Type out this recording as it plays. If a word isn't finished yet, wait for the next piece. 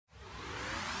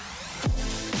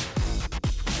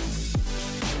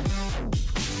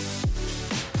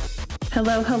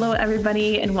Hello,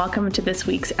 everybody, and welcome to this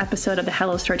week's episode of the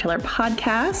Hello Storyteller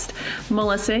podcast.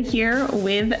 Melissa here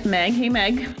with Meg. Hey,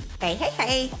 Meg.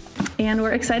 Hey. And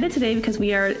we're excited today because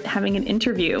we are having an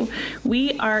interview.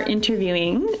 We are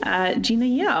interviewing Gina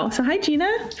Yeo. So hi,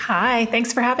 Gina. Hi,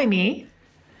 thanks for having me.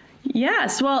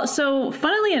 Yes. Well, so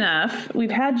funnily enough, we've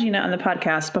had Gina on the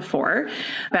podcast before,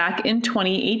 back in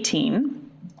 2018.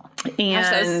 And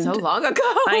gosh, that was so long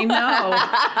ago. I know.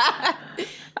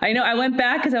 I went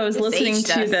back because I was listening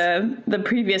to the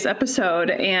previous episode,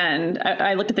 and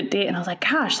I looked at the date and I was like,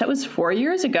 gosh, that was 4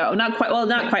 years ago. Not quite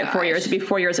 4 years. It'd be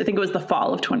 4 years. I think it was the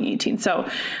fall of 2018. So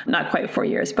not quite 4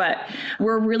 years, but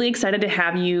we're really excited to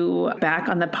have you back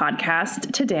on the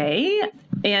podcast today.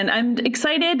 And I'm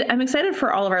excited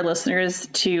for all of our listeners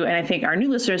to, and I think our new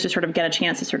listeners to sort of get a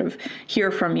chance to sort of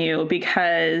hear from you,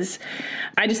 because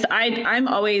I can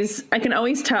always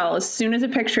tell as soon as a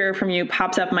picture from you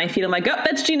pops up in my feed, I'm like, oh,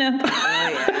 that's Gina. Oh,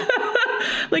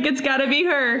 yeah. Like, it's gotta be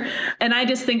her. And I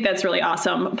just think that's really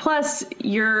awesome. Plus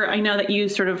I know that you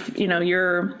sort of,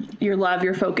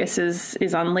 your focus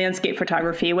is on landscape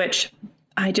photography, which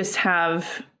I just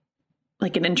have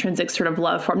like an intrinsic sort of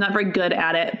love for. I'm not very good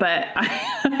at it, but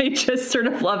I just sort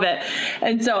of love it.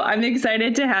 And so I'm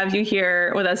excited to have you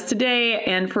here with us today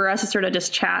and for us to sort of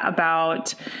just chat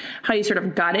about how you sort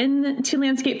of got into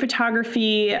landscape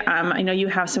photography. I know you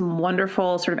have some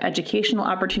wonderful sort of educational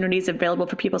opportunities available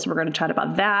for people, so we're going to chat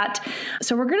about that.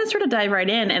 So we're going to sort of dive right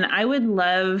in, and I would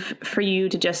love for you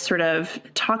to just sort of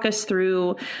talk us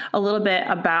through a little bit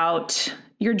about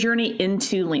your journey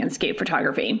into landscape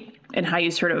photography and how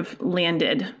you sort of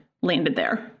landed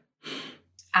there.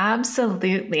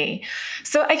 Absolutely.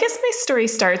 So I guess my story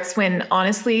starts when,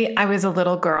 honestly, I was a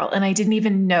little girl and I didn't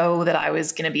even know that I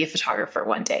was going to be a photographer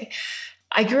one day.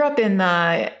 I grew up in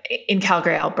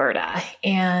Calgary, Alberta,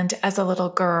 and as a little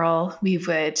girl, we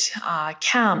would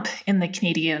camp in the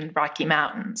Canadian Rocky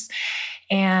Mountains.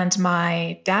 And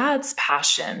my dad's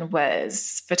passion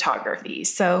was photography.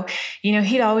 So,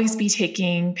 he'd always be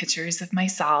taking pictures of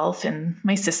myself and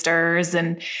my sisters.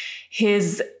 And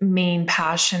his main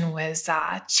passion was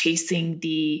chasing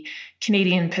the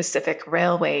Canadian Pacific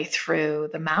Railway through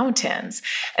the mountains.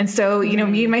 And so,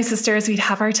 me and my sisters, we'd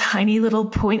have our tiny little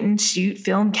point and shoot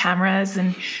film cameras,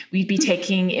 and we'd be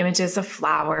taking images of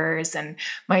flowers. And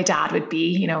my dad would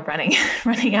be,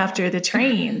 running after the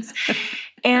trains.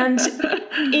 And,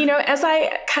 as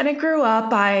I kind of grew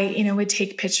up, I, would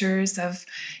take pictures of,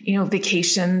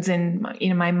 vacations, and,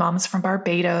 my mom's from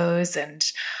Barbados, and,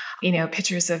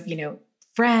 pictures of,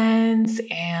 friends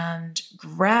and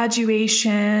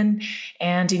graduation,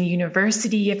 and in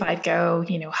university, if I'd go,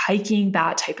 hiking,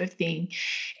 that type of thing.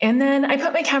 And then I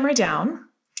put my camera down,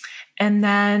 and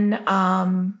then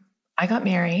I got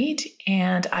married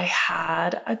and I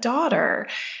had a daughter.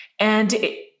 And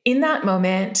in that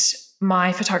moment,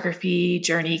 my photography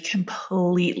journey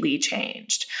completely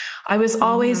changed. I was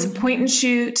always point and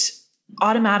shoot,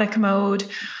 automatic mode.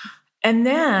 And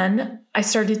then I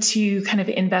started to kind of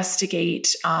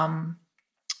investigate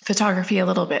photography a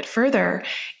little bit further.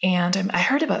 And I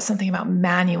heard about something about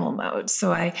manual mode.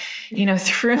 So I,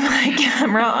 threw my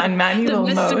camera on manual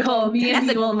mode.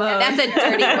 Manual mode. That's a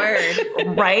dirty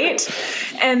word. Right?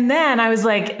 And then I was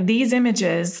like, these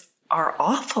images are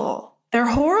awful. They're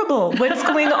horrible. What's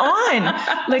going on?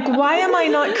 Like, why am I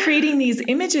not creating these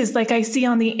images like I see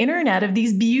on the internet of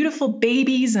these beautiful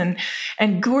babies and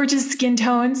gorgeous skin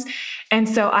tones? And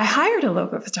so I hired a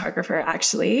local photographer,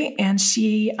 actually, and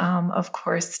she, of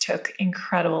course, took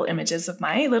incredible images of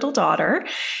my little daughter.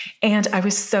 And I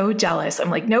was so jealous. I'm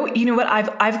like, no, you know what?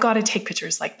 I've got to take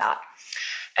pictures like that.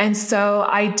 And so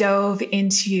I dove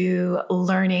into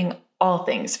learning all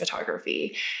things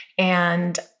photography,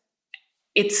 and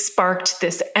it sparked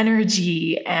this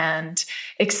energy and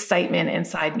excitement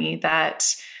inside me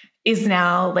that is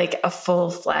now like a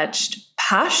full-fledged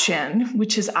passion,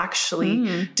 which is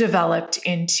actually developed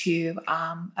into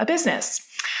a business.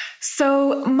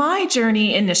 So my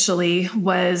journey initially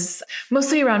was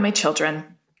mostly around my children.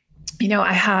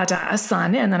 I had a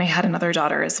son, and then I had another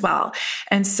daughter as well.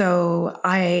 And so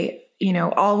I,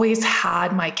 always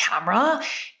had my camera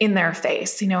in their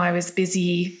face. I was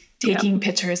busy taking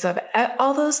pictures of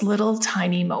all those little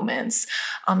tiny moments,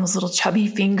 those little chubby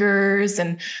fingers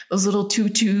and those little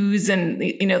tutus and,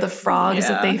 the frogs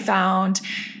that they found.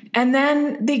 And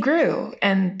then they grew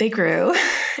and they grew.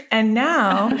 And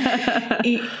now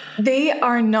they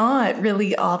are not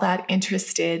really all that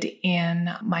interested in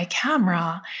my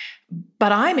camera,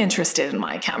 but I'm interested in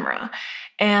my camera.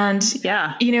 And,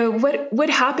 what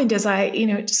happened is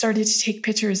I, started to take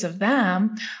pictures of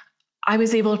them. I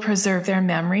was able to preserve their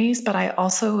memories, but I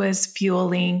also was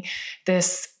fueling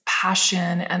this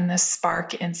passion and this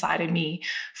spark inside of me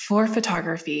for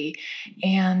photography.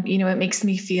 And, it makes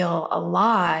me feel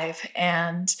alive,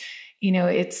 and,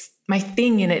 it's my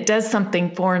thing, and it does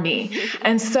something for me.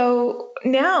 And so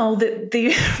now that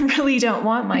they really don't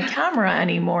want my camera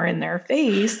anymore in their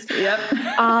face,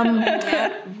 I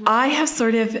have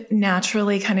sort of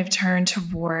naturally kind of turned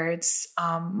towards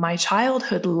my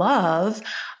childhood love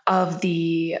of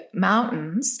the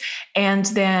mountains. And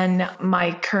then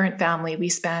my current family, we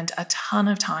spend a ton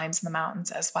of times in the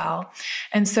mountains as well.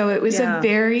 And so it was a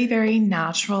very, very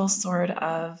natural sort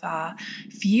of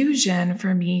fusion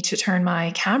for me to turn my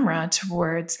camera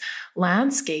towards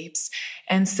landscapes.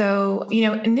 And so,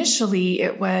 initially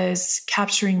it was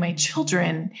capturing my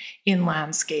children in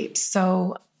landscapes.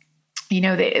 So,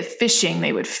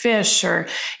 they would fish, or,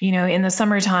 in the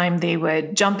summertime, they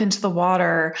would jump into the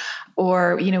water,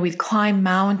 or, we'd climb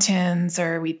mountains,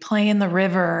 or we'd play in the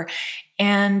river.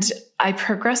 And I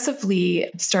progressively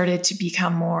started to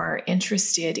become more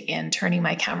interested in turning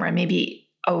my camera maybe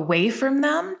away from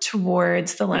them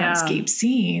towards the landscape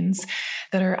scenes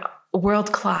that are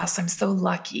world-class. I'm so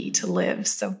lucky to live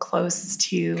so close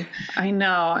to. I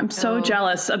know. I'm so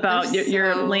jealous about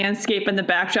your landscape and the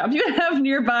backdrop you have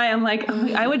nearby. I'm like,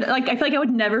 I feel like I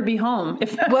would never be home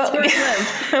if that's where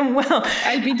I lived.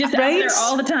 I'd be just out there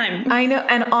all the time. I know.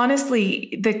 And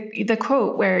honestly, the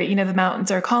quote where, the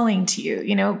mountains are calling to you,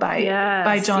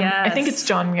 by John, I think it's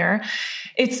John Muir.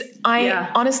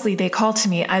 Honestly, they call to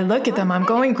me. I look at them, I'm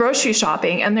going grocery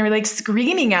shopping, and they're like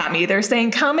screaming at me. They're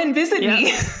saying, come and visit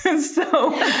me. So,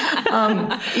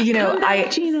 I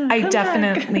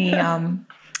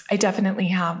definitely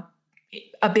have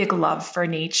a big love for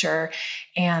nature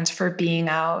and for being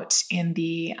out in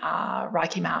the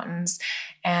Rocky Mountains.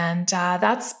 And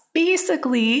that's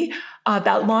basically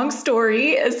that long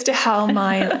story as to how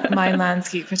my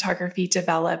landscape photography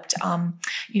developed.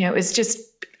 It's just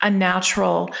a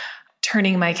natural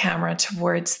turning my camera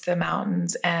towards the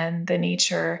mountains and the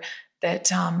nature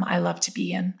that I love to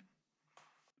be in.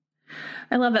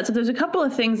 I love that. So there's a couple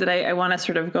of things that I want to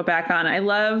sort of go back on. I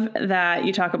love that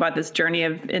you talk about this journey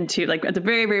into like at the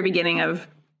very, very beginning of,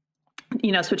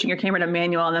 switching your camera to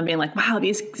manual and then being like, wow,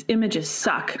 these images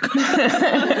suck.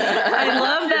 I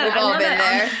love that. We've all been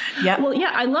there. Yeah. Well,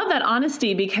 yeah, I love that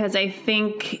honesty, because I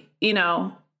think,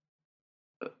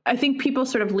 people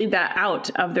sort of leave that out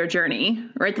of their journey,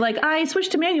 right? Like, I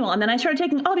switched to manual and then I started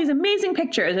taking all these amazing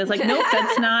pictures. It's like, nope,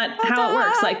 that's not how it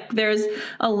works. Like, there's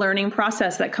a learning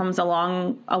process that comes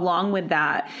along with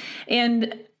that.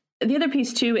 And the other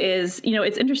piece too is,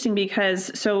 it's interesting because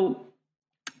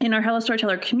in our Hello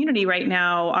Storyteller community right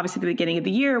now, obviously at the beginning of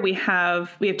the year, we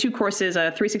have 2 courses,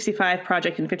 a 365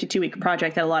 project and a 52-week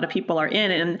project that a lot of people are in.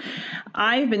 And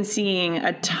I've been seeing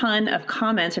a ton of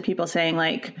comments of people saying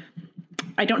like,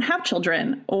 I don't have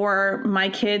children, or my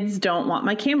kids don't want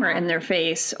my camera in their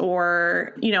face,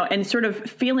 or, and sort of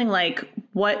feeling like,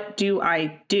 what do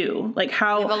I do? Like,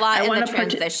 how you have a lot in the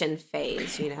transition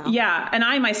phase, Yeah. And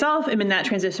I myself am in that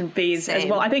transition phase as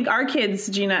well. I think our kids,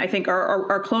 Gina,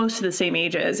 are close to the same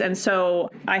ages. And so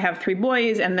I have 3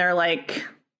 boys and they're like,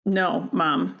 no,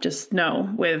 Mom, just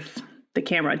no with the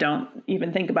camera. Don't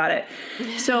even think about it.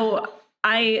 So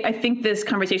I think this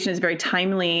conversation is very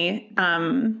timely,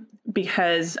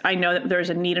 because I know that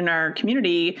there's a need in our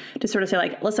community to sort of say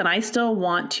like, listen, I still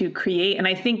want to create. And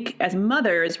I think as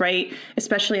mothers, right,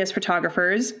 especially as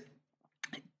photographers,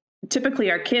 typically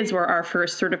our kids were our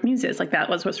first sort of muses. Like, that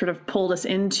was what sort of pulled us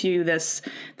into this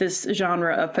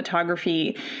genre of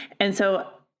photography. And so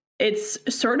it's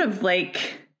sort of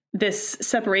like this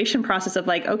separation process of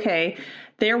like, okay,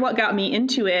 they're what got me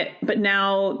into it, but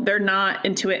now they're not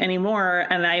into it anymore.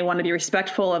 And I want to be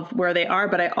respectful of where they are,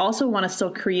 but I also want to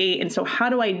still create. And so how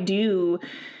do I do,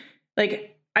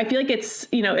 like, I feel like it's,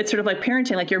 it's sort of like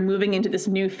parenting, like you're moving into this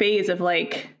new phase of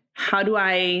like, how do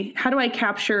I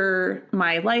capture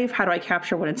my life? How do I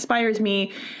capture what inspires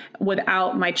me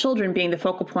without my children being the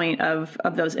focal point of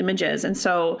those images? And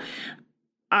so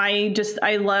I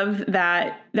love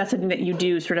that that's something that you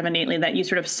do sort of innately, that you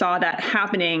sort of saw that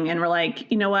happening and were like,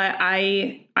 you know what,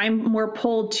 I'm more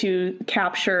pulled to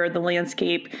capture the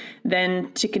landscape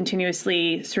than to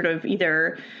continuously sort of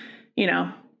either,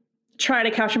 try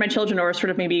to capture my children or sort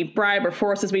of maybe bribe or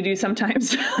force, as we do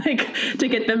sometimes, like to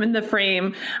get them in the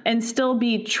frame, and still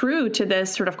be true to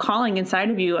this sort of calling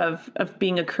inside of you of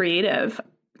being a creative.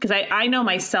 Because I know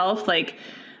myself, like,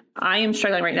 I am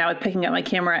struggling right now with picking up my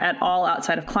camera at all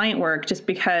outside of client work, just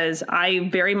because I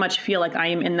very much feel like I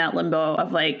am in that limbo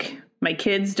of like, my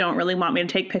kids don't really want me to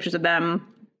take pictures of them,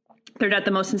 they're not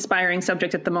the most inspiring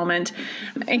subject at the moment.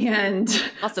 And,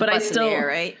 also, but I still, air,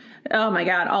 right? Oh my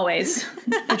God, always.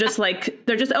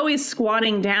 they're just always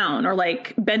squatting down or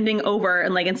like bending over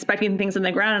and like inspecting things in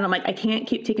the ground. And I'm like, I can't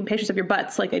keep taking pictures of your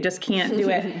butts. Like, I just can't do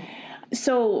it.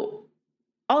 So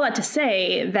all that to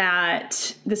say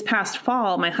that this past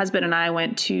fall, my husband and I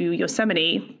went to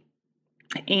Yosemite,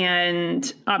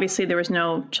 and obviously there was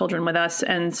no children with us.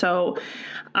 And so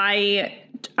I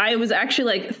was actually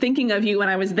like thinking of you when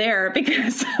I was there,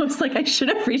 because I was like, I should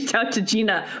have reached out to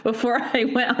Gina before I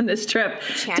went on this trip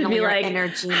to be like,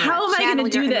 how am I going to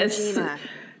do this?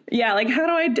 Yeah. Like, how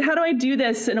do I do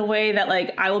this in a way that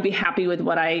like, I will be happy with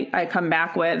what I come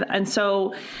back with? And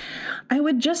so I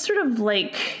would just sort of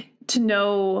like to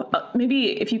know,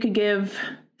 maybe if you could give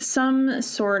some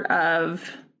sort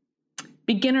of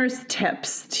beginner's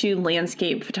tips to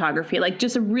landscape photography, like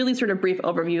just a really sort of brief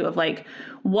overview of like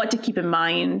what to keep in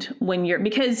mind when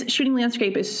because shooting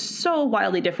landscape is so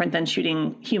wildly different than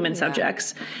shooting human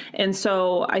subjects. And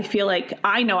so I feel like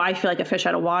a fish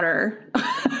out of water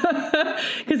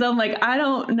because I'm like, I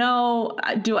don't know,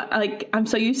 I'm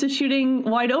so used to shooting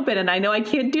wide open, and I know I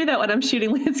can't do that when I'm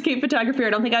shooting landscape photography.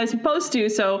 I don't think I was supposed to.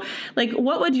 So like,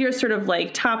 what would your sort of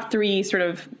like top 3 sort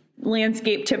of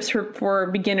landscape tips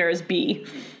for beginners be?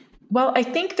 Well, I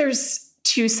think there's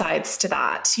 2 sides to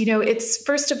that. It's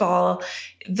first of all,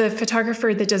 the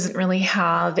photographer that doesn't really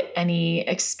have any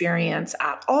experience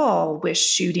at all with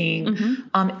shooting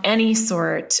any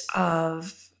sort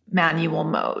of manual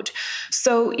mode.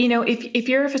 So, if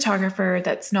you're a photographer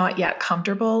that's not yet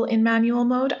comfortable in manual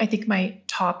mode, I think my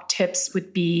top tips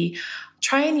would be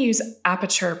try and use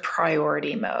aperture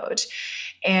priority mode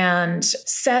and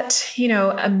set,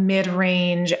 a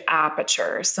mid-range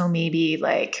aperture. So maybe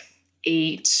like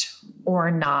 8 or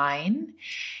 9,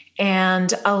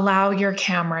 and allow your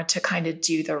camera to kind of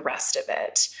do the rest of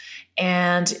it.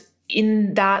 And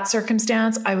in that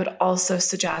circumstance, I would also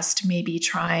suggest maybe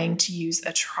trying to use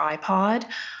a tripod,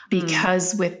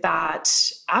 because with that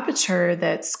aperture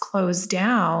that's closed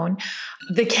down,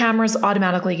 the camera's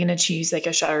automatically going to choose like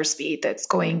a shutter speed that's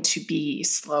going to be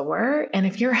slower. And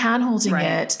if you're hand holding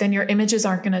it, then your images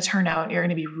aren't going to turn out and you're going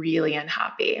to be really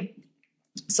unhappy.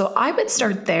 So I would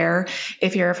start there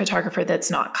if you're a photographer that's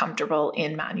not comfortable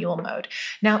in manual mode.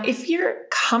 Now, if you're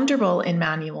comfortable in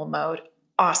manual mode,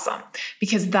 awesome,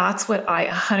 because that's what I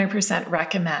 100%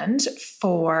 recommend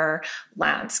for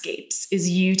landscapes, is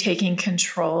you taking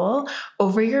control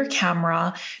over your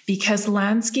camera, because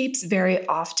landscapes very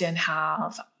often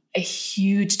have a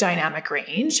huge dynamic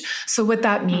range. So what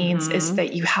that means is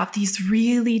that you have these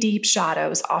really deep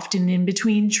shadows, often in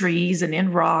between trees and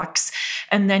in rocks.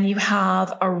 And then you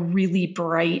have a really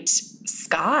bright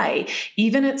sky,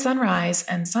 even at sunrise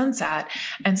and sunset.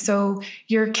 And so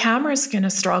your camera is going to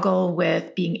struggle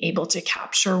with being able to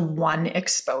capture one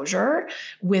exposure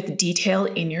with detail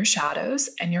in your shadows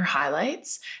and your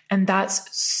highlights. And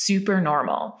that's super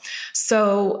normal.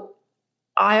 So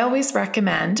I always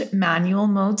recommend manual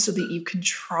mode so that you can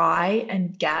try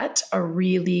and get a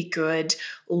really good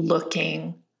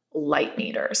looking light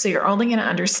meter. So you're only going to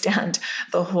understand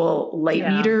the whole light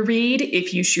meter read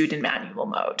if you shoot in manual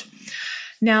mode.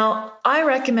 Now, I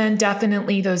recommend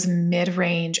definitely those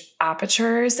mid-range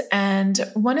apertures. And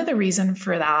one of the reasons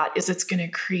for that is it's going to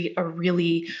create a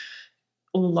really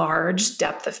large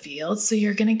depth of field. So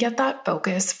you're going to get that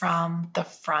focus from the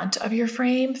front of your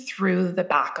frame through the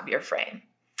back of your frame.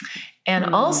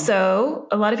 And also,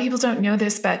 a lot of people don't know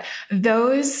this, but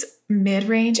those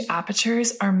mid-range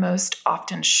apertures are most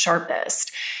often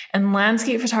sharpest. And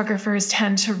landscape photographers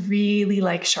tend to really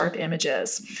like sharp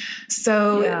images.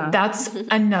 So that's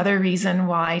another reason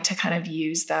why to kind of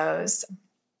use those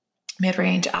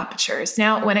mid-range apertures.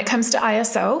 Now, when it comes to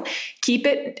ISO, keep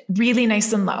it really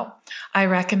nice and low. I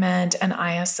recommend an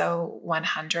ISO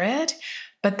 100,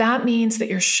 but that means that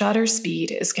your shutter speed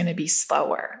is going to be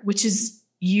slower, which is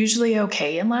usually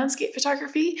okay in landscape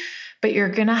photography, but you're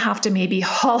going to have to maybe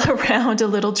haul around a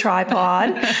little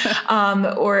tripod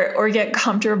or get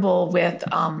comfortable with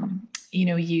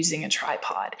using a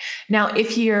tripod. Now,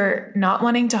 if you're not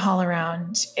wanting to haul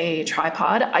around a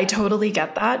tripod, I totally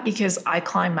get that, because I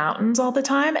climb mountains all the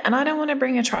time and I don't want to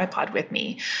bring a tripod with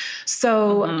me.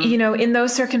 So, in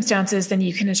those circumstances, then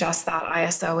you can adjust that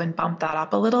ISO and bump that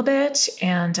up a little bit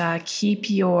and keep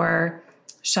your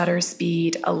shutter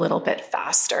speed a little bit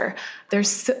faster.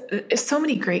 There's so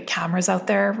many great cameras out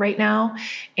there right now,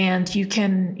 and you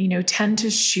can, tend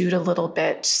to shoot a little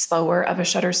bit slower of a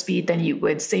shutter speed than you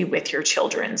would say with your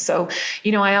children. So,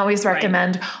 I always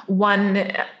recommend 1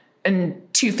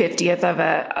 2/50th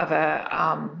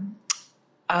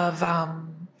of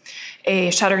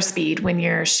a shutter speed when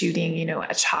you're shooting, you know,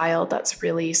 a child that's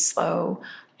really slow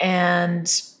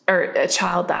or a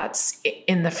child that's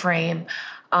in the frame.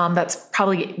 That's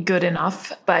probably good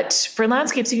enough. But for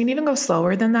landscapes, you can even go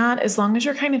slower than that as long as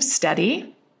you're kind of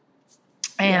steady.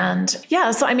 And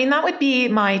so I mean, that would be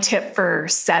my tip for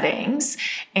settings.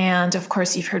 And of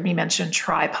course, you've heard me mention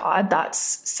tripod.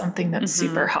 That's something that's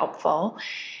super helpful.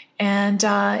 And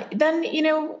then, you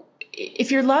know,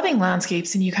 if you're loving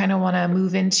landscapes and you kind of want to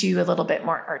move into a little bit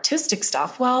more artistic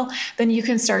stuff, well, then you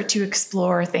can start to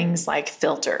explore things like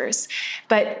filters.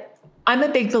 But I'm a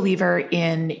big believer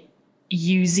in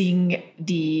using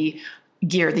the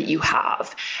gear that you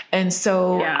have. And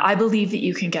so I believe that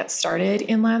you can get started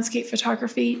in landscape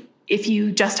photography if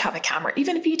you just have a camera,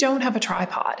 even if you don't have a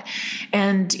tripod,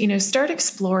 and, you know, start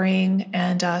exploring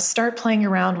and start playing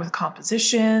around with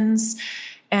compositions.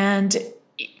 And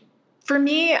for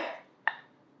me,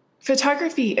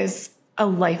 photography is a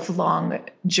lifelong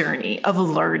journey of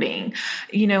learning.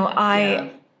 You know,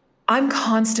 I'm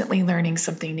constantly learning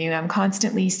something new. I'm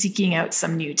constantly seeking out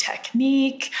some new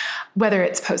technique, whether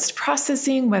it's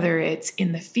post-processing, whether it's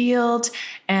in the field.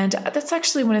 And that's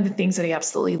actually one of the things that I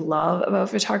absolutely love about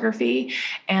photography.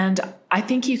 And I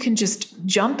think you can just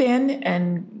jump in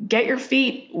and get your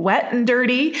feet wet and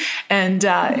dirty and,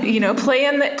 you know, play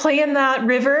in that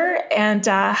river and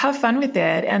have fun with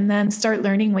it, and then start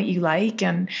learning what you like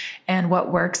and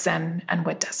what works and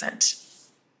what doesn't.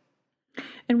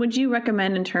 And would you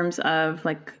recommend in terms of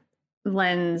like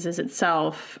lenses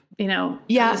itself, you know,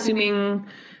 I'm assuming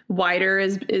wider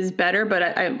is better,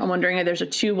 but I'm wondering if there's a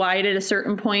too wide at a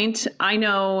certain point. I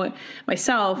know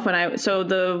myself so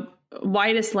the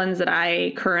widest lens that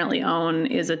I currently own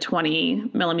is a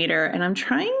 20 millimeter. And I'm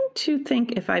trying to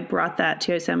think if I brought that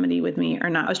to Yosemite with me or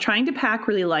not. I was trying to pack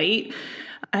really light.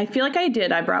 I feel like I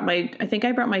did. I think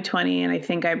I brought my 20 and I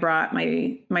think I brought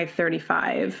my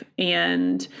 35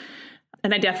 and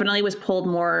I definitely was pulled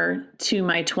more to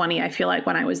my 20, I feel like,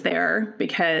 when I was there,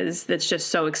 because it's just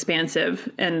so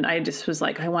expansive. And I just was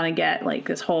like, I want to get like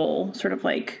this whole sort of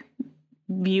like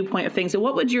viewpoint of things. So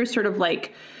what would your sort of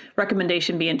like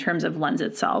recommendation be in terms of lens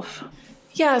itself?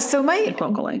 Yeah, so my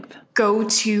focal length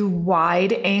go-to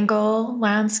wide angle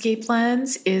landscape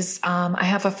lens is I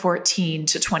have a 14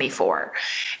 to 24,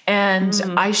 and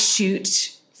I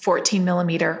shoot 14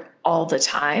 millimeter all the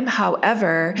time.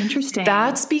 However,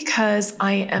 that's because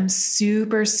I am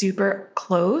super, super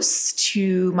close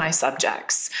to my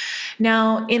subjects.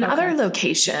 Now, in other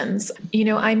locations, you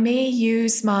know, I may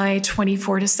use my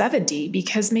 24 to 70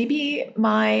 because maybe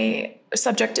my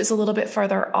subject is a little bit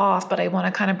farther off, but I want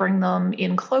to kind of bring them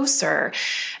in closer.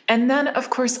 And then, of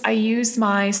course, I use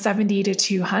my 70 to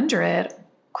 200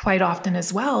 quite often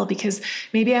as well, because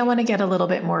maybe I want to get a little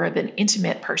bit more of an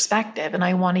intimate perspective, and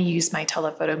I want to use my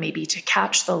telephoto maybe to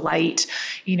catch the light,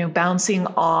 you know, bouncing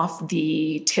off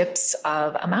the tips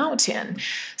of a mountain.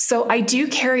 So I do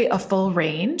carry a full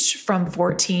range from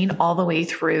 14 all the way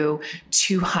through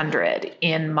 200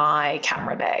 in my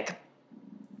camera bag.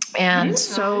 And I'm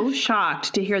so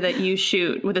shocked to hear that you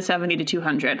shoot with a 70 to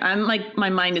 200. I'm like, my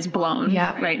mind is blown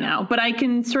right now. But I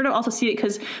can sort of also see it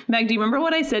because, Meg, do you remember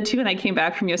what I said to you when I came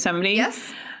back from Yosemite?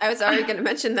 Yes, I was already going to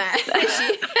mention that.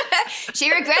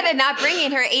 She regretted not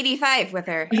bringing her 85 with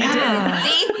her. Yeah.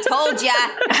 See? Told ya.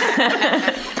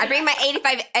 I bring my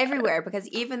 85 everywhere because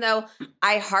even though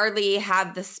I hardly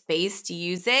have the space to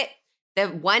use it, the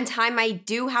one time I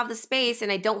do have the space and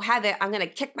I don't have it, I'm going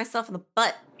to kick myself in the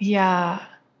butt. Yeah.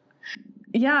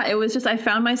 Yeah, it was just, I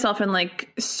found myself in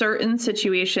like certain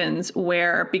situations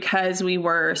where, because we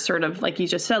were sort of, like you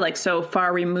just said, like so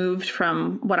far removed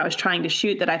from what I was trying to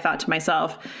shoot, that I thought to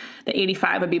myself, the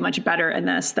 85 would be much better in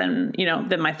this than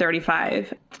my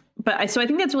 35. So I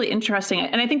think that's really interesting.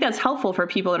 And I think that's helpful for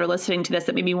people that are listening to this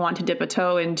that maybe want to dip a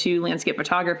toe into landscape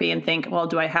photography and think, well,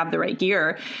 do I have the right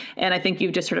gear? And I think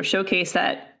you've just sort of showcased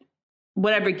that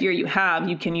whatever gear you have,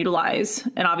 you can utilize.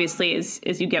 And obviously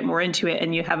as you get more into it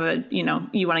and you have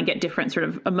you want to get different sort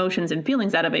of emotions and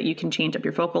feelings out of it, you can change up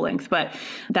your focal length. But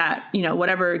that,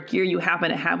 whatever gear you happen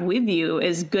to have with you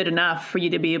is good enough for you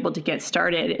to be able to get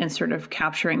started in sort of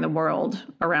capturing the world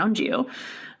around you.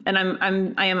 And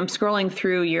I am scrolling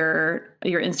through your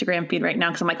Instagram feed right now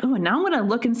because I'm like, oh, now I'm going to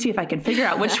look and see if I can figure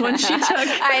out which one she took.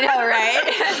 I know,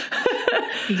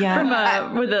 right?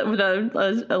 Yeah, with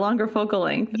a longer focal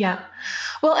length. Yeah.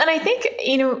 Well, and I think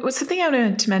something I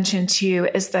wanted to mention too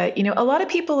is that a lot of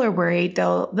people are worried.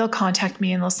 They'll contact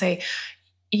me and they'll say,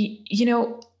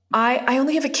 I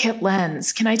only have a kit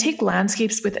lens. Can I take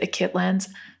landscapes with a kit lens?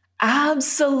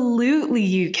 Absolutely,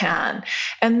 you can.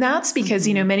 And that's because,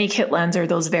 many kit lens are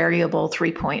those variable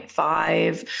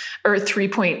 3.5 or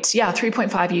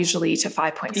 3.5 usually to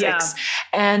 5.6. Yeah.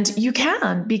 And you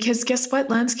can, because guess what?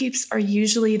 Landscapes are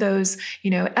usually those,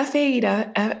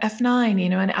 f8,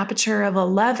 f9, an aperture of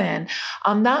 11,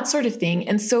 that sort of thing.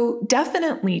 And so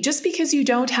definitely, just because you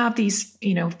don't have these,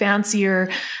 fancier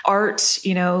art,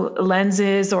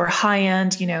 lenses or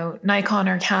high-end, Nikon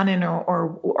or Canon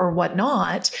or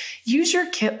whatnot, use your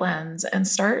kit lens and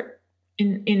start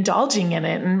indulging in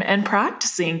it and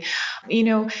practicing.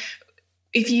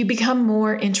 If you become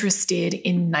more interested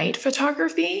in night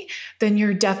photography, then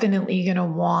you're definitely going to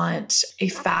want a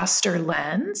faster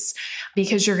lens,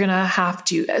 because you're going to have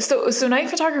to. So night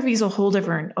photography is a whole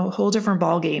different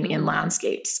ballgame in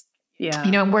landscapes.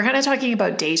 Yeah. We're kind of talking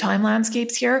about daytime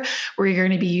landscapes here, where you're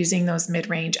going to be using those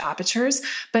mid-range apertures,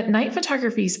 but night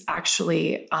photography is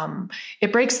actually,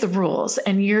 it breaks the rules,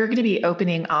 and you're going to be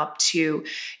opening up to,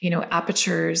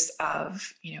 apertures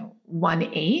of,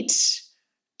 1.8,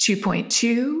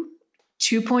 2.2,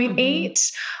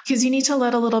 2.8, because you need to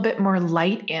let a little bit more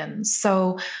light in.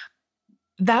 So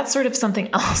that's sort of something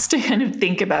else to kind of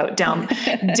think about down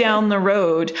the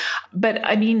road. But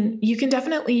I mean, you can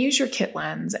definitely use your kit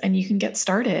lens and you can get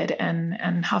started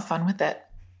and have fun with it.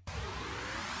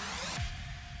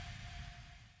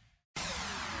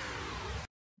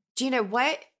 Gina,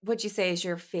 what would you say is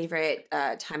your favorite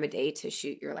time of day to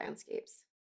shoot your landscapes?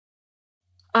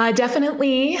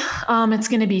 Definitely, it's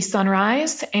going to be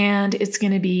sunrise and it's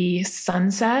going to be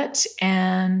sunset,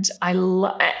 and I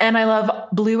love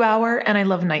blue hour and I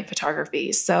love night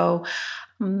photography. So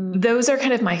those are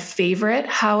kind of my favorite.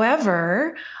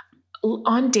 However,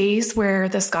 on days where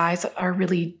the skies are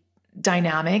really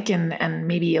dynamic and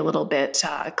maybe a little bit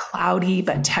cloudy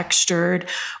but textured,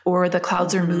 or the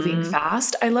clouds are moving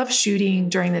fast, I love shooting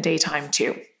during the daytime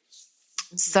too.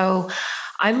 So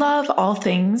I love all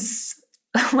things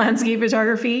landscape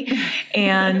photography.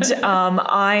 And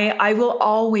I will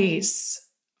always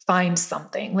find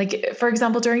something. Like, for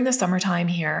example, during the summertime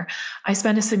here, I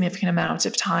spend a significant amount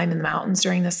of time in the mountains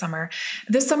during the summer.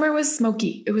 This summer was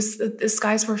smoky. The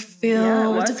skies were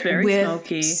filled with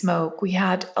smoky smoke. We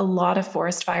had a lot of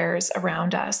forest fires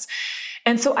around us.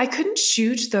 And so I couldn't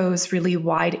shoot those really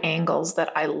wide angles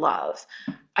that I love.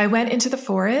 I went into the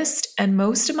forest, and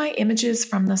most of my images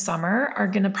from the summer are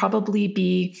going to probably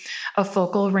be a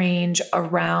focal range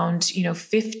around,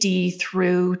 50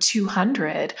 through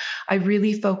 200. I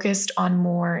really focused on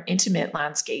more intimate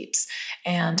landscapes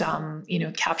and,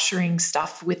 capturing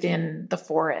stuff within the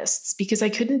forests, because I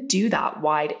couldn't do that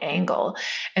wide angle.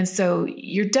 And so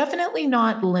you're definitely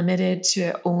not limited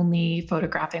to only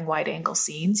photographing wide angle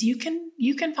scenes. You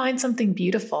can find something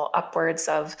beautiful upwards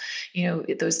of,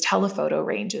 those telephoto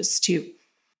ranges too.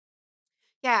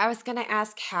 Yeah, I was going to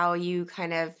ask how you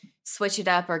kind of switch it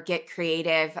up or get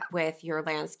creative with your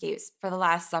landscapes. For the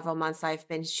last several months, I've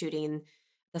been shooting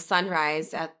the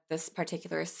sunrise at this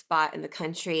particular spot in the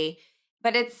country,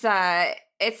 but it's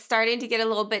starting to get a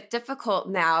little bit difficult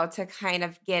now to kind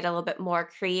of get a little bit more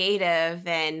creative.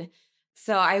 And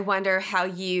so I wonder how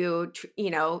you,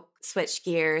 switch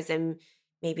gears and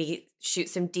maybe shoot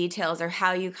some details, or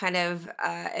how you kind of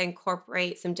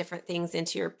incorporate some different things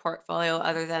into your portfolio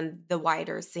other than the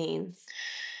wider scenes.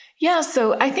 Yeah,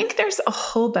 so I think there's a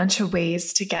whole bunch of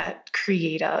ways to get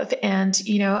creative. And,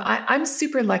 I'm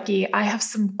super lucky. I have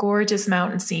some gorgeous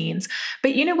mountain scenes.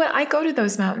 But you know what? I go to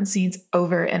those mountain scenes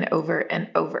over and over and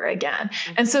over again.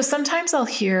 Mm-hmm. And so sometimes I'll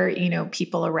hear,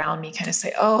 people around me kind of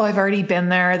say, oh, I've already been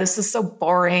there. This is so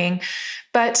boring.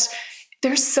 But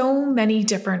there's so many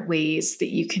different ways that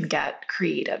you can get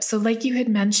creative. So like you had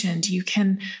mentioned, you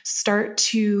can start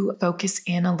to focus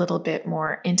in a little bit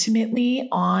more intimately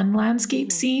on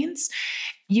landscape scenes.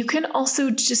 You can also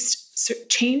just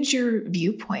change your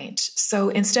viewpoint. So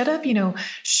instead of,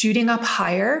 shooting up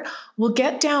higher, we'll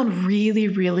get down really,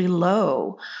 really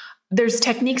low. There's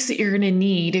techniques that you're going to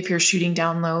need if you're shooting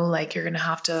down low, like you're going to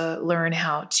have to learn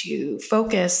how to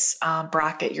focus,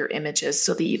 bracket your images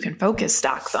so that you can focus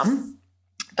stack them.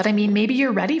 But I mean, maybe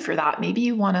you're ready for that. Maybe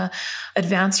you want to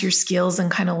advance your skills and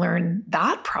kind of learn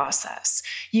that process.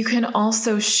 You can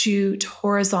also shoot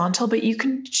horizontal, but you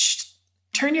can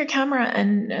turn your camera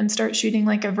and start shooting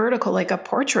like a vertical, like a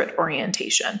portrait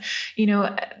orientation.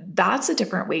 That's a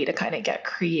different way to kind of get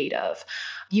creative.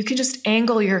 You can just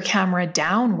angle your camera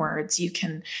downwards. You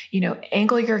can,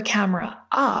 angle your camera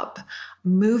up,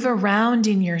 move around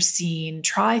in your scene,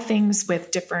 try things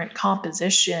with different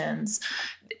compositions.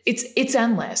 It's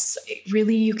endless.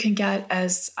 Really, you can get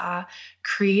as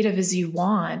creative as you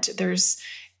want. There's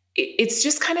it's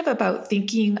just kind of about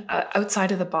thinking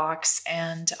outside of the box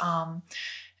and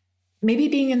maybe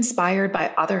being inspired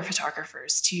by other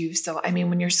photographers too. So, I mean,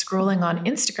 when you're scrolling on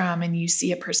Instagram and you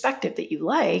see a perspective that you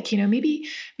like,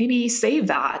 maybe save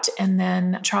that and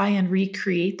then try and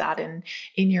recreate that in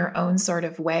your own sort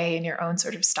of way, in your own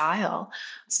sort of style.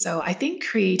 So I think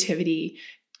creativity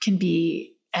can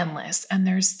be endless, and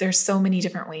there's so many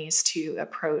different ways to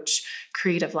approach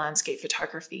creative landscape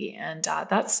photography, and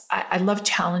I love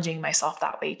challenging myself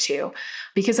that way too,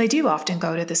 because I do often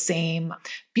go to the same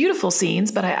beautiful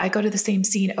scenes, but I go to the same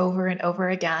scene over and over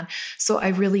again. So I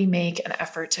really make an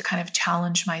effort to kind of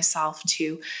challenge myself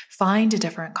to find a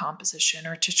different composition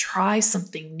or to try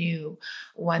something new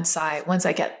once I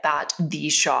get the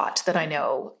shot that I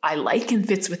know I like and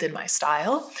fits within my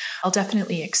style. I'll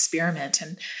definitely experiment,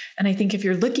 and I think if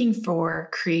you're looking for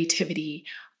creativity,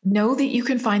 know that you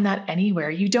can find that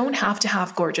anywhere. You don't have to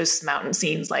have gorgeous mountain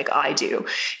scenes like I do.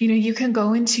 You can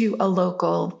go into a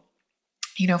local,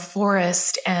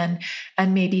 forest and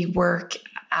maybe work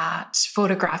at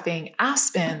photographing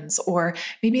aspens, or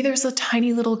maybe there's a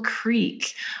tiny little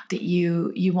creek that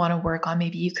you want to work on.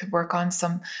 Maybe you could work on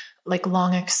some like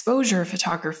long exposure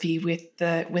photography with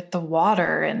the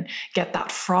water and get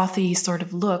that frothy sort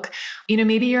of look.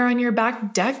 Maybe you're on your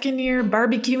back deck and you're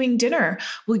barbecuing dinner.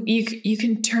 Well, you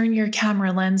can turn your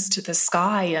camera lens to the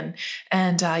sky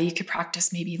and you could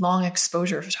practice maybe long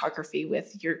exposure photography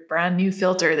with your brand new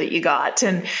filter that you got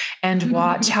and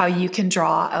watch how you can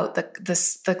draw out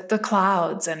the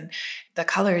clouds and the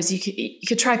colors. You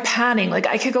could try panning. Like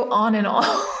I could go on and on,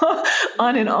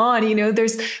 on and on.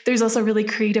 There's also really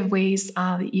creative ways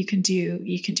that you can do.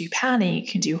 You can do panning. You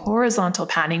can do horizontal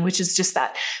panning, which is just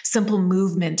that simple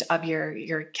movement of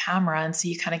your camera, and so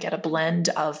you kind of get a blend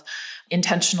of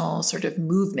intentional sort of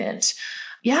movement.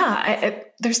 Yeah,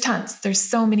 there's tons. There's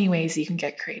so many ways you can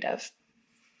get creative.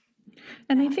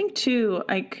 And I think too,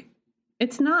 like,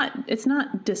 it's not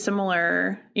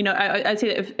dissimilar. I'd say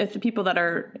that if the people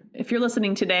if you're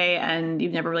listening today and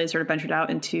you've never really sort of ventured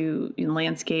out into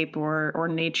landscape or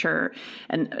nature,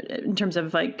 and in terms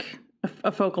of like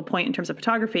a focal point in terms of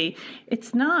photography,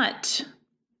 it's not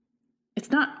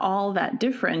all that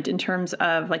different in terms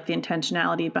of like the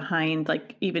intentionality behind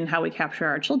like even how we capture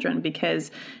our children, because,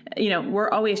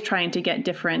 we're always trying to get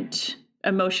different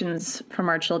emotions from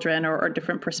our children or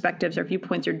different perspectives or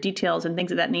viewpoints or details and things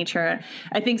of that nature.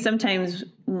 I think sometimes,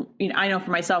 I know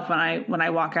for myself when I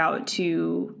walk out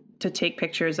to take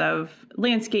pictures of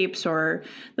landscapes or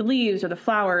the leaves or the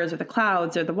flowers or the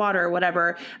clouds or the water or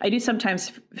whatever, I do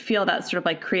sometimes feel that sort of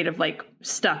like creative, like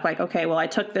stuck, like, okay, well, I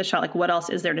took this shot, like what else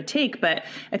is there to take? But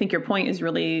I think your point is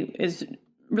really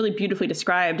beautifully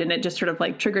described. And it just sort of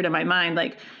like triggered in my mind,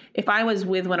 like if I was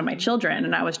with one of my children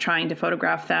and I was trying to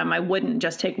photograph them, I wouldn't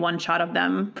just take one shot of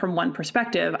them from one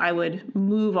perspective. I would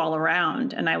move all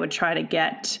around and I would try to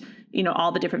get,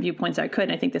 all the different viewpoints I could.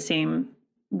 And I think the same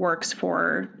works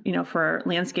for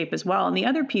landscape as well. And the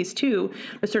other piece too,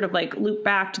 to sort of like loop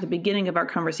back to the beginning of our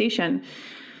conversation,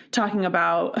 talking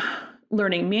about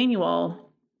learning manual.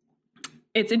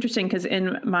 It's interesting because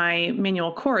in my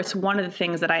manual course, one of the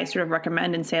things that I sort of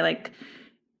recommend and say like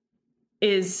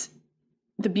is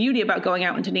the beauty about going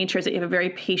out into nature is that you have a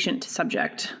very patient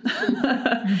subject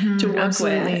to work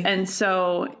absolutely. with. And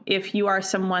so if you are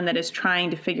someone that is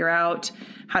trying to figure out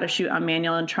how to shoot on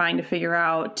manual and trying to figure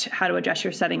out how to adjust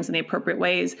your settings in the appropriate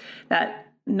ways, that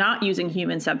not using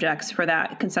human subjects for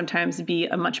that can sometimes be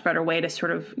a much better way to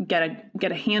sort of get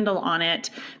a handle on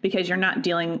it, because you're not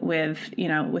dealing with,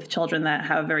 with children that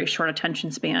have a very short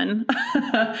attention span.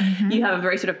 You have a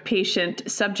very sort of patient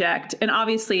subject. And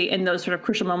obviously in those sort of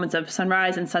crucial moments of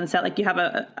sunrise and sunset, like you have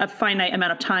a finite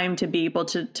amount of time to be able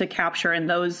to capture in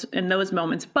those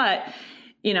moments. But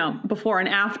before and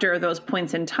after those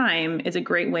points in time is a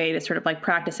great way to sort of like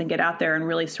practice and get out there and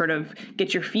really sort of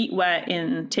get your feet wet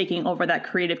in taking over that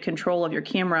creative control of your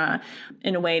camera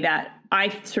in a way that I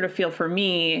sort of feel for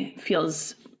me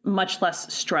feels much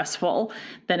less stressful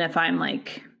than if I'm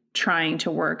like trying to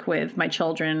work with my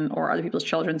children or other people's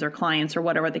children's or clients or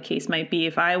whatever the case might be.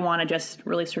 If I want to just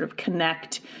really sort of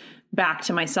connect back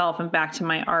to myself and back to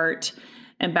my art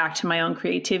and back to my own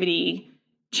creativity,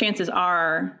 chances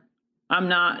are I'm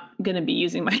not going to be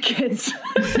using my kids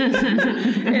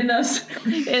in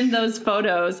those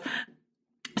photos.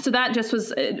 So that just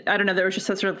was, I don't know, there was just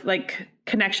a sort of like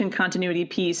connection continuity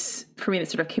piece for me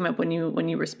that sort of came up when you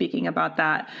were speaking about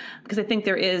that, because I think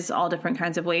there is all different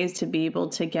kinds of ways to be able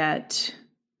to get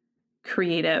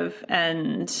creative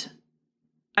and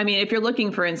I mean, if you're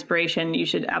looking for inspiration, you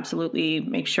should absolutely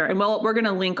make sure. And we're going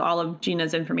to link all of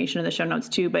Gina's information in the show notes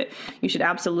too, but you should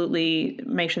absolutely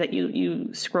make sure that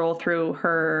you scroll through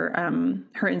her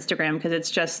Instagram, because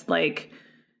it's just like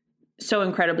so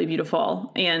incredibly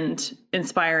beautiful and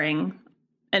inspiring.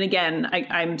 And again,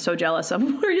 I'm so jealous of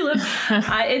where you live.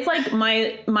 It's like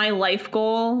my life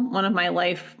goal. One of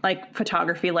my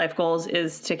photography life goals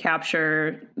is to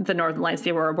capture the Northern Lights,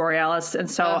 the Aurora Borealis.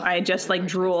 And so I just like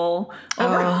drool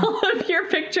over all of your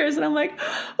pictures. And I'm like,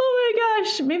 oh my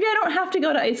gosh, maybe I don't have to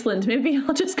go to Iceland. Maybe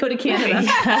I'll just go to Canada.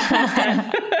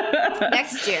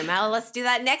 Next year, Mel, let's do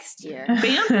that next year.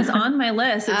 Banff is on my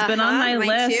list. It's been on my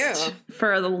list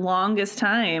for the longest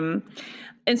time.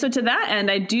 And so to that end,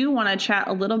 I do want to chat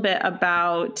a little bit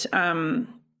about,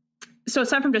 so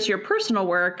aside from just your personal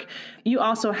work, you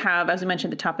also have, as I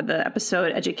mentioned at the top of the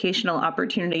episode, educational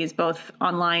opportunities, both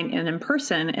online and in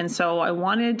person. And so I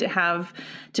wanted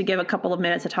to give a couple of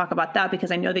minutes to talk about that,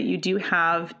 because I know that you do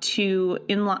have 2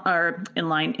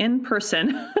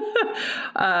 in-person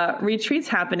retreats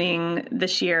happening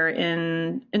this year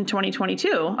in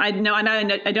 2022. I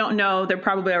don't know, they're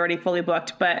probably already fully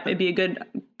booked, but it'd be a good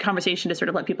conversation to sort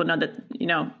of let people know that,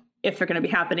 if they're going to be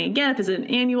happening again, if it's an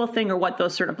annual thing, or what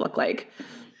those sort of look like.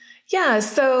 Yeah.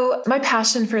 So my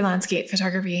passion for landscape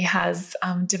photography has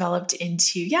developed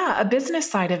into, a business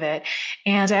side of it.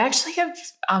 And I actually have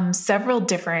several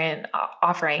different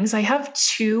offerings. I have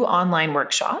 2 online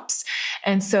workshops.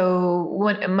 And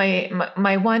so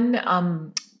my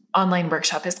one online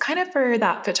workshop is kind of for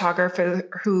that photographer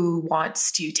who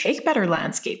wants to take better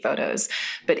landscape photos,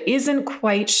 but isn't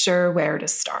quite sure where to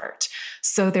start.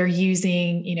 So they're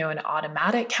using, an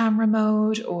automatic camera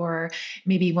mode, or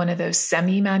maybe one of those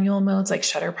semi-manual modes like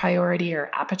shutter priority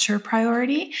or aperture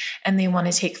priority. And they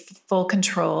want to take full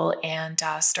control and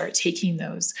start taking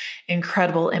those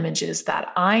incredible images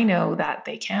that I know that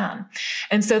they can.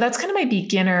 And so that's kind of my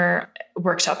beginner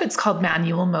workshop. It's called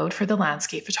Manual Mode for the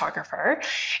Landscape Photographer.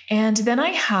 And then I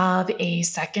have a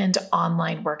second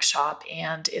online workshop,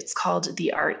 and it's called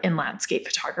The Art in Landscape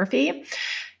Photography.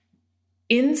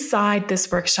 Inside this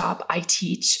workshop, I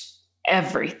teach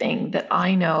everything that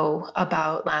I know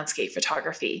about landscape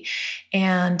photography.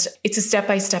 And it's a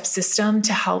step-by-step system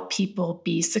to help people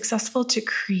be successful to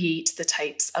create the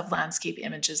types of landscape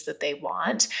images that they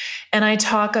want. And I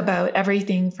talk about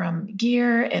everything from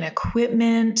gear and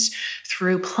equipment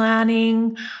through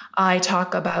planning. I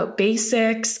talk about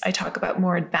basics. I talk about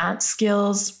more advanced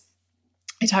skills.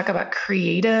 I talk about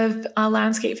creative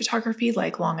landscape photography,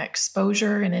 like long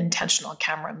exposure and intentional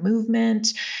camera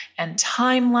movement and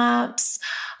time lapse.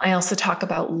 I also talk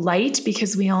about light,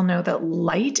 because we all know that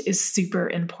light is super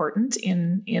important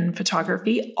in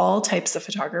photography, all types of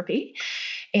photography.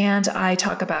 And I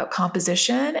talk about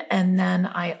composition, and then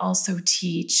I also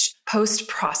teach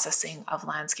post-processing of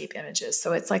landscape images.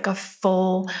 So it's like a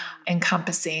full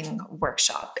encompassing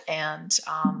workshop. And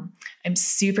I'm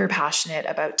super passionate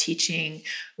about teaching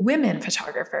women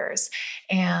photographers.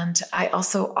 And I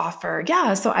also offer,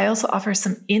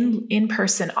 some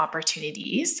in-person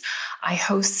opportunities. I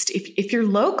host, if you're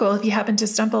local, if you happen to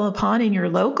stumble upon and you're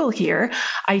local here,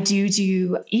 I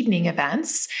do evening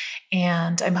events.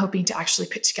 And I'm hoping to actually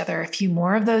put together a few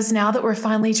more of those now that we're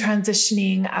finally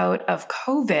transitioning out of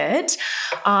COVID.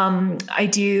 I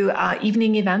do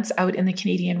evening events out in the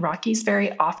Canadian Rockies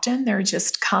very often. They're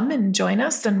just come and join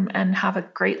us and have a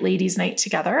great ladies' night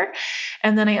together.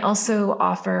 And then I also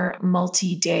offer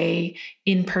multi-day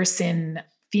in-person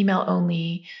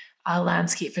female-only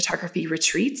landscape photography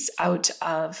retreats out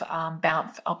of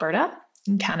Banff, Alberta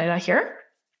in Canada here.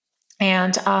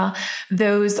 And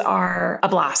those are a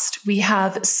blast. We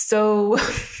have so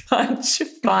much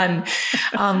fun,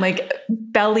 like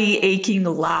belly aching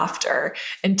laughter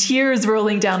and tears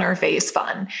rolling down our face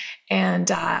fun.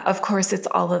 And of course, it's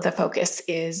all of the focus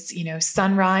is,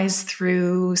 sunrise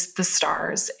through the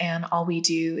stars. And all we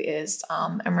do is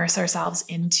immerse ourselves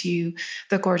into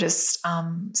the gorgeous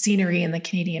scenery in the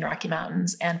Canadian Rocky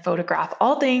Mountains and photograph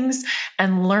all things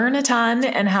and learn a ton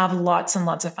and have lots and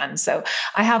lots of fun. So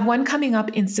I have one coming up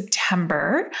in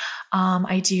September.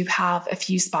 I do have a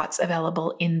few spots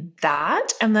available in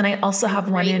that. And then I also have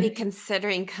one in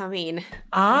considering coming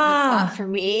spot for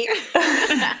me.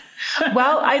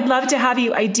 Well, I'd love to have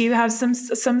you. I do have some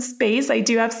space. I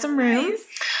do have some room. Nice.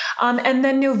 And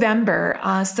then November.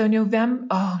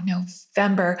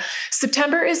 November.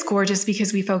 September is gorgeous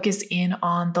because we focus in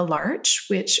on the larch,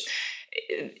 which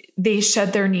they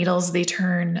shed their needles. They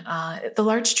turn, the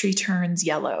larch tree turns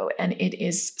yellow, and it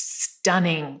is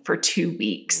stunning for 2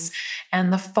 weeks.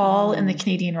 And the fall in the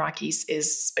Canadian Rockies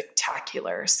is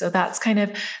spectacular. So that's kind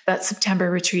of, that September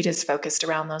retreat is focused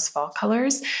around those fall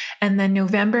colors. And then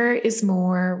November is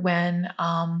more when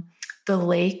the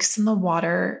lakes and the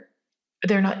water,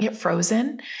 they're not yet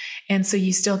frozen. And so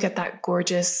you still get that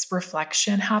gorgeous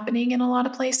reflection happening in a lot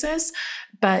of places,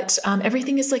 but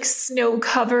everything is like snow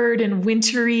covered and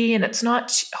wintry, and it's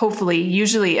not, hopefully,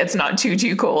 usually it's not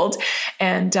too cold.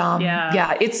 And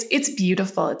it's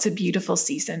beautiful. It's a beautiful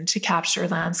season to capture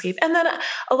landscape. And then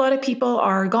a lot of people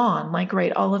are gone, like,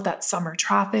 right, all of that summer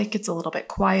traffic, it's a little bit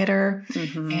quieter.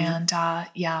 And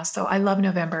so I love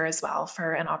November as well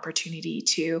for an opportunity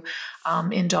to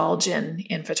indulge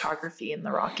in photography in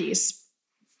the Rockies.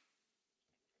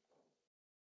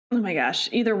 Oh my gosh,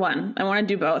 either one. I want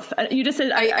to do both. You just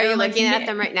said, are you looking at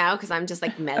them right now? Because I'm just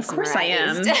like mesmerized. Of course I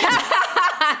am.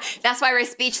 That's why we're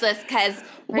speechless, because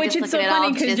which it's so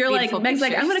funny because you're like, Meg's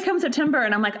like, I'm going to come in September.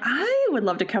 And I'm like, I would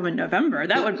love to come in November.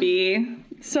 That would be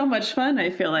so much fun, I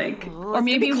feel like. Or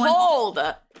maybe cold.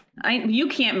 You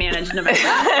can't manage November,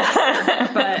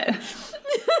 but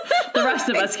the rest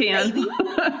of us can.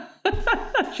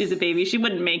 She's a baby. She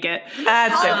wouldn't make it.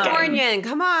 That's Californian, okay.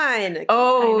 Come on.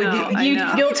 Oh,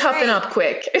 you'll toughen up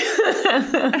quick.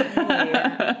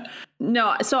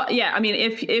 No, so yeah, I mean,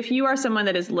 if you are someone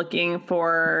that is looking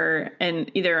for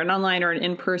either an online or an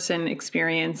in-person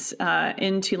experience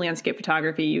into landscape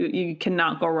photography, you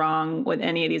cannot go wrong with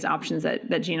any of these options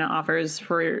that Gina offers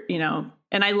for,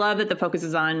 and I love that the focus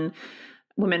is on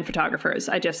women photographers.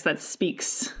 I know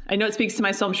it speaks to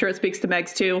my soul. I'm sure it speaks to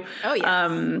Meg's too. Oh,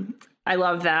 yes. I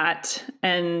love that.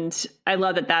 And I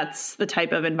love that that's the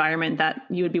type of environment that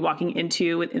you would be walking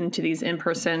into these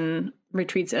in-person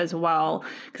retreats as well.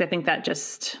 Because I think that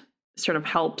just sort of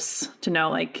helps to know,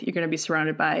 like, you're going to be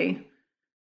surrounded by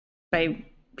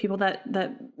people that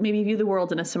maybe view the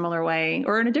world in a similar way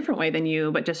or in a different way than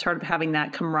you, but just sort of having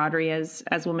that camaraderie as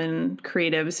women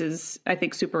creatives is, I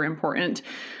think, super important.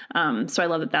 So I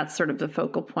love that that's sort of the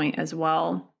focal point as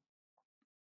well.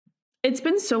 It's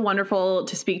been so wonderful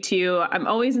to speak to you. I'm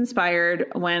always inspired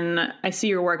when I see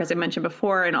your work, as I mentioned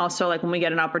before, and also like when we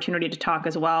get an opportunity to talk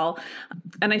as well.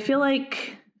 And I feel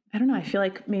like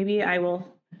maybe I will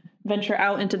venture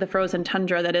out into the frozen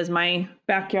tundra that is my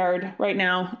backyard right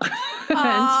now.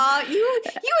 Aw, you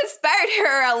inspired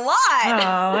her a lot.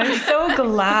 Oh, I'm so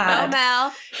glad.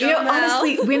 Mel.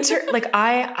 Honestly, winter, like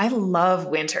I love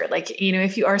winter. Like,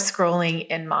 if you are scrolling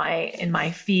in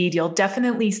my feed, you'll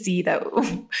definitely see that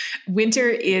winter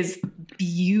is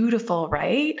beautiful,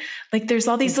 right? Like there's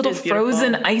all these little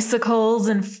frozen icicles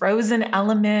and frozen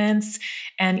elements.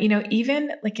 And,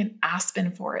 even like an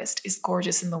aspen forest is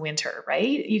gorgeous in the winter,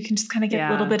 right? You can just kind of get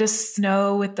a little bit of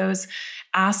snow with those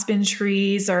aspen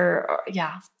trees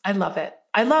I love it.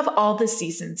 I love all the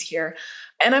seasons here,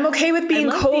 and I'm okay with being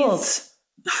cold.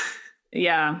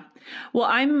 Yeah. Well,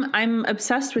 I'm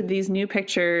obsessed with these new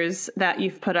pictures that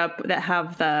you've put up that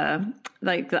have the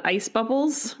ice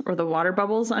bubbles or the water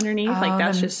bubbles underneath. Like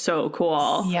that's just so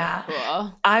cool. Yeah.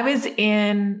 Cool. I was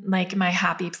in like my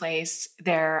happy place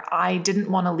there. I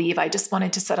didn't want to leave. I just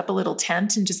wanted to set up a little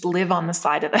tent and just live on the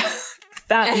side of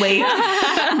that lake.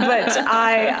 But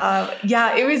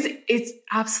it's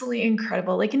absolutely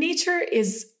incredible. Like nature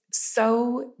is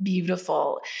so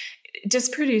beautiful. It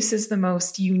just produces the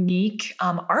most unique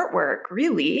artwork,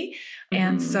 really.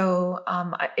 And so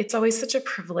it's always such a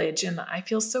privilege. And I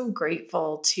feel so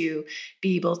grateful to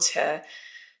be able to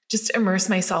just immerse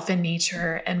myself in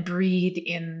nature and breathe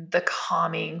in the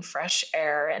calming, fresh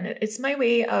air. And it's my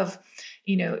way of,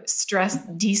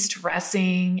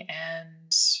 de-stressing and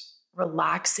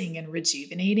relaxing and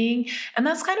rejuvenating. And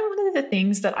that's kind of one of the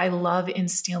things that I love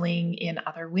instilling in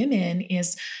other women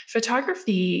is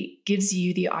photography gives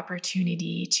you the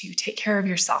opportunity to take care of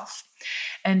yourself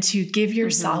and to give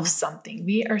yourself something.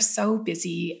 We are so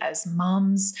busy as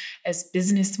moms, as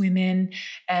business women,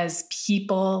 as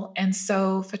people. And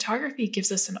so photography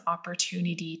gives us an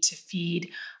opportunity to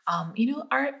feed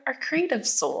our creative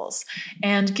souls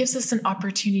and gives us an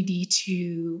opportunity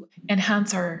to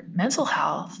enhance our mental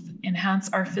health, enhance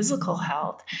our physical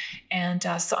health. And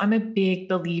so I'm a big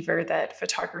believer that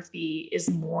photography is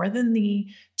more than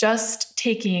just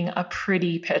taking a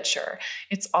pretty picture.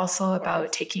 It's also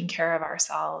about taking care of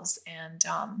ourselves and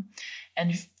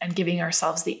giving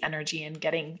ourselves the energy and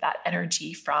getting that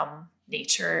energy from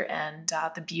nature and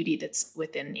the beauty that's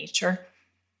within nature.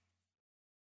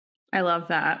 I love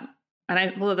that. And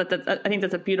I love that. I think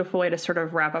that's a beautiful way to sort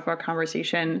of wrap up our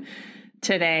conversation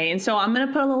today. And so I'm going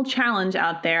to put a little challenge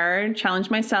out there, challenge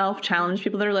myself, challenge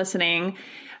people that are listening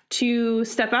to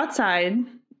step outside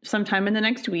sometime in the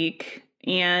next week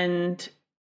and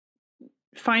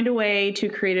find a way to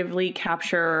creatively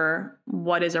capture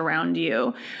what is around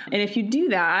you. And if you do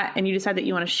that and you decide that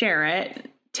you want to share it,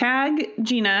 tag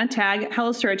Gina, tag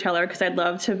Hello Storyteller, because I'd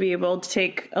love to be able to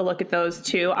take a look at those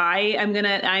too.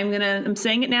 I'm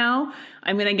saying it now.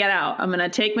 I'm going to get out. I'm going to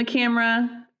take my camera.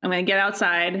 I'm going to get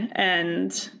outside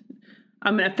and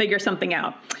I'm going to figure something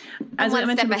out. As I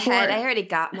mentioned before, ahead. I already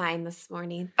got mine this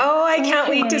morning. Oh, I can't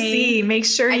wait to see. Make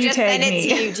sure you tag me. I just sent it to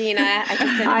you, Gina. I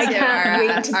just sent it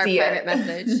to our private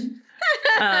message.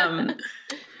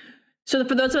 So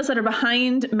for those of us that are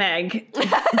behind Meg,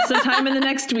 sometime in the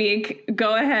next week,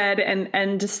 go ahead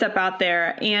and just step out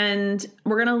there. And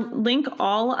we're going to link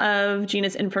all of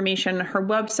Gina's information, her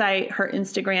website, her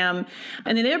Instagram.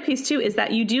 And the other piece, too, is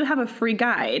that you do have a free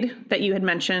guide that you had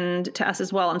mentioned to us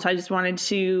as well. And so I just wanted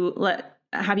to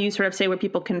have you sort of say where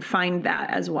people can find that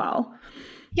as well.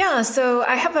 Yeah, so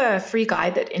I have a free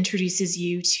guide that introduces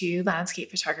you to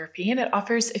landscape photography, and it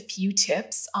offers a few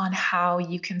tips on how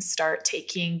you can start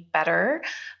taking better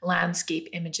landscape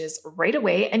images right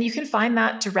away. And you can find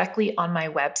that directly on my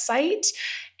website.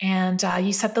 And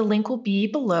you said the link will be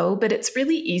below, but it's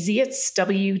really easy. It's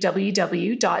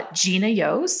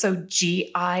www.ginayeo, so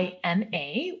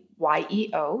GINAYEO.com.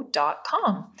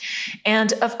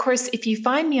 And of course, if you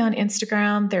find me on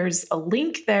Instagram, there's a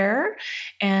link there.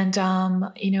 And,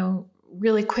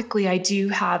 really quickly, I do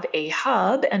have a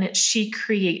hub, and it's She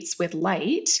Creates with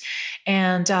Light.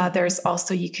 And there's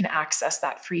also, you can access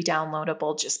that free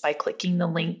downloadable just by clicking the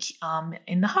link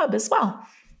in the hub as well.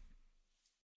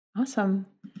 Awesome.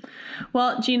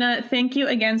 Well, Gina, thank you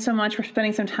again so much for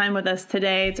spending some time with us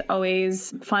today. It's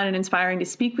always fun and inspiring to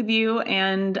speak with you,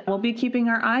 and we'll be keeping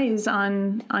our eyes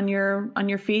on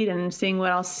your feed and seeing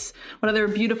what other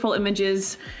beautiful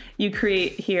images you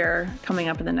create here coming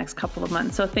up in the next couple of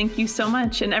months. So thank you so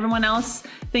much. And everyone else,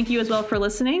 thank you as well for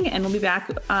listening, and we'll be back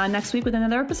next week with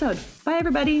another episode. Bye,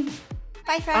 everybody.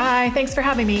 Bye, friends. Bye. Thanks for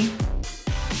having me.